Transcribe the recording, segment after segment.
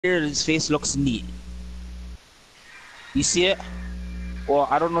His face looks neat. You see it? Well,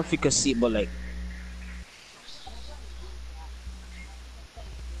 I don't know if you can see it, but like,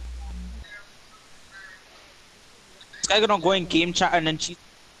 this guy gonna go in game chat and then cheat.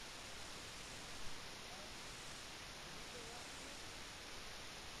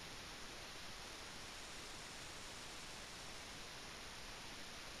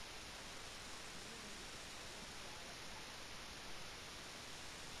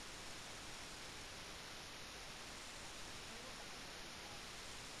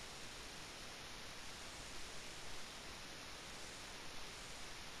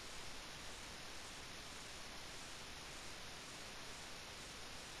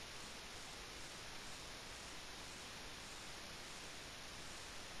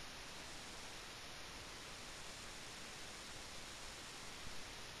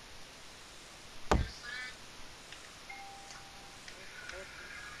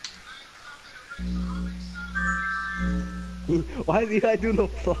 Why did I do no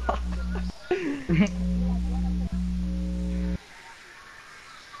flop?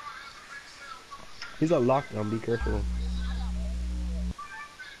 He's on lockdown, be careful.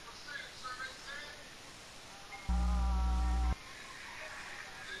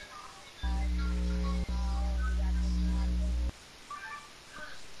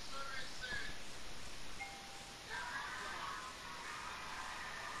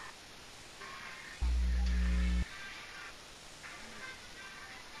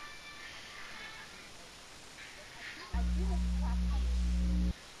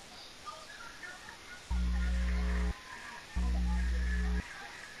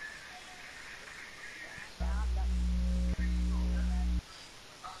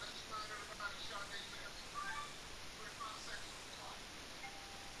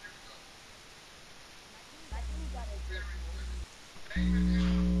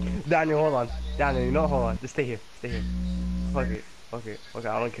 Daniel, hold on. Daniel, you know, hold on. Just stay here. Stay here. Fuck it. Fuck it. Okay,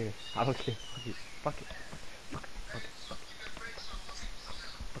 I don't care. I don't care. Fuck it. Fuck it. Fuck it. Fuck it. Fuck it.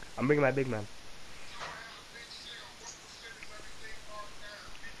 Fuck it. I'm bringing my big man.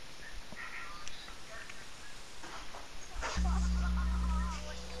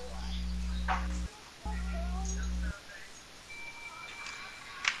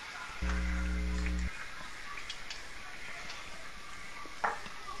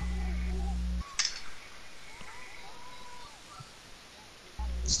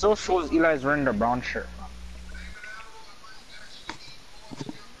 Still shows Eli's wearing the brown shirt.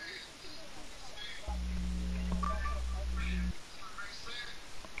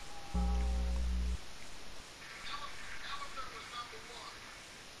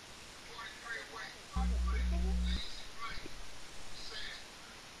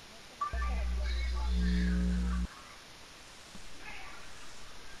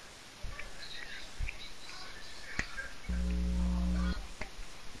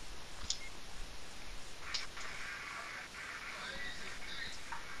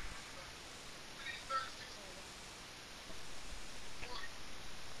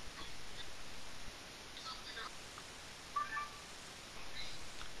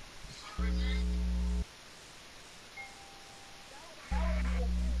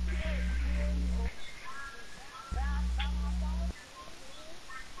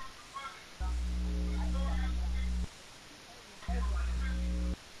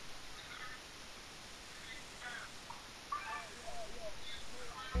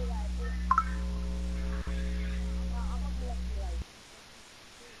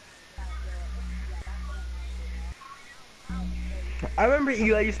 I remember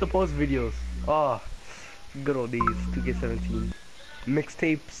Eli used to post videos. Oh, good old days. 2K17.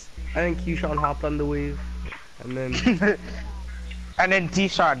 Mixtapes. I think Keyshawn hopped on the wave. And then... And then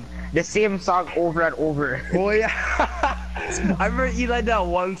T-Shot, the same song over and over. Oh yeah. I remember Eli did that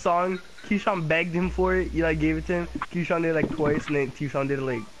one song. Keyshawn begged him for it. Eli gave it to him. Keyshawn did it like twice, and then Keyshawn did it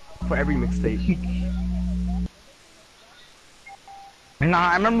like for every mixtape.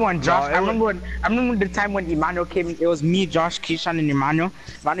 Nah, I remember when No, Josh. it was. I remember the time when Emmanuel came. It was me, Josh, Keyshawn, and Emmanuel.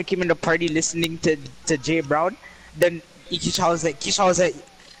 Emmanuel came in the party listening to Jay Brown. Then Keyshawn was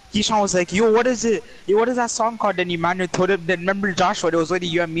like, yo, what is it? Yo, what is that song called? Then Emmanuel told him. Then remember Josh, when it was only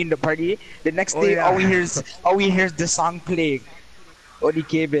you and me in the party. The next Oh day, yeah. all we hear is the song playing. When he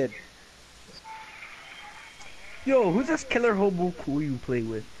came in. Yo, who's this killer hobo cool you play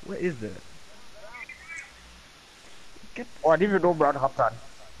with? What is that? Get Oh, I didn't even know Brown hopped on.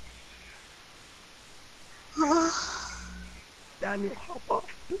 Daniel, hop off.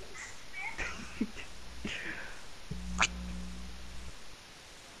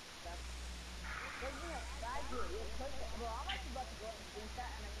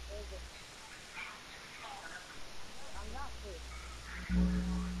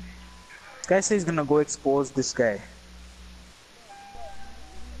 Guy says he's gonna go expose this guy.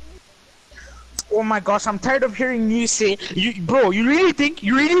 Oh my gosh, I'm tired of hearing you say, bro, you really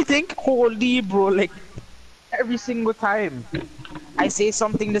think, holy bro, like, every single time I say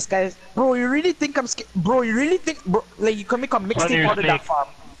something, this guy's, bro, you really think I'm scared, bro, you really think, bro, like, you can make a Funny mixtape your out of that, snake.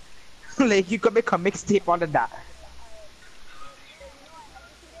 fam. Like, you can make a mixtape out of that.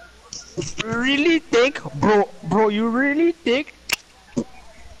 You really think, bro, you really think,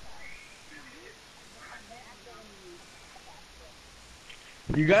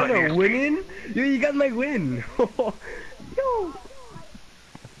 You guys Funny are your snake. winning? Yo, you guys might win. Yo.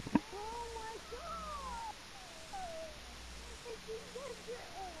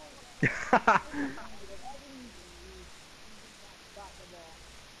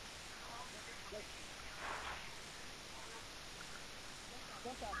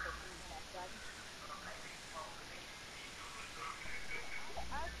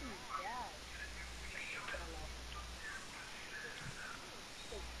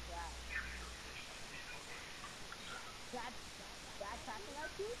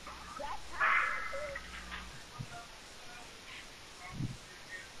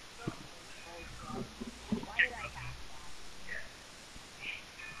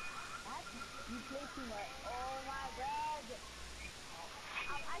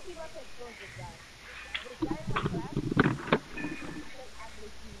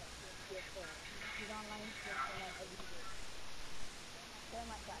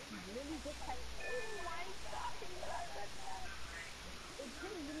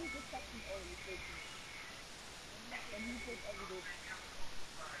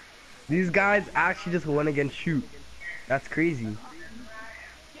 These guys actually just won against shoot. That's crazy.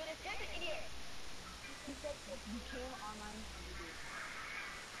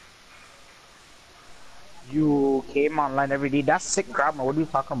 you came online every day, that's sick grammar, what are you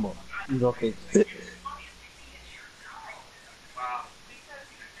talking about? He's okay.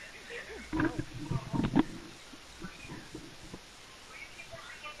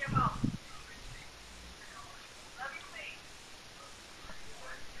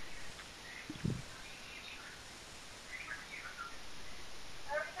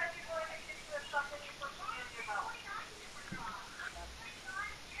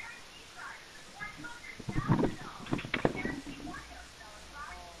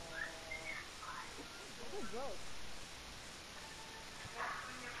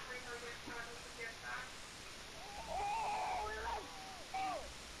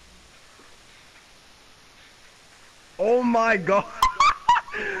 Oh my god.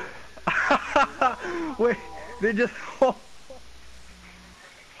 Wait, they just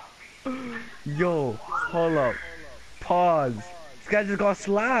Yo, hold up. Pause. This guy just got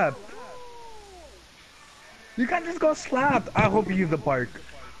slapped. You guys just got slapped. I hope you leave the park.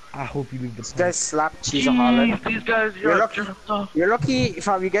 I hope you leave the This guy park. slapped Cheese of Holland. Jeez, these guys You're are lucky. just tough. You're lucky. If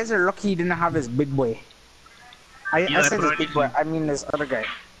you guys are lucky, he didn't have his big boy. I Yeah, I said put his on big boy. YouTube. I mean his other guy.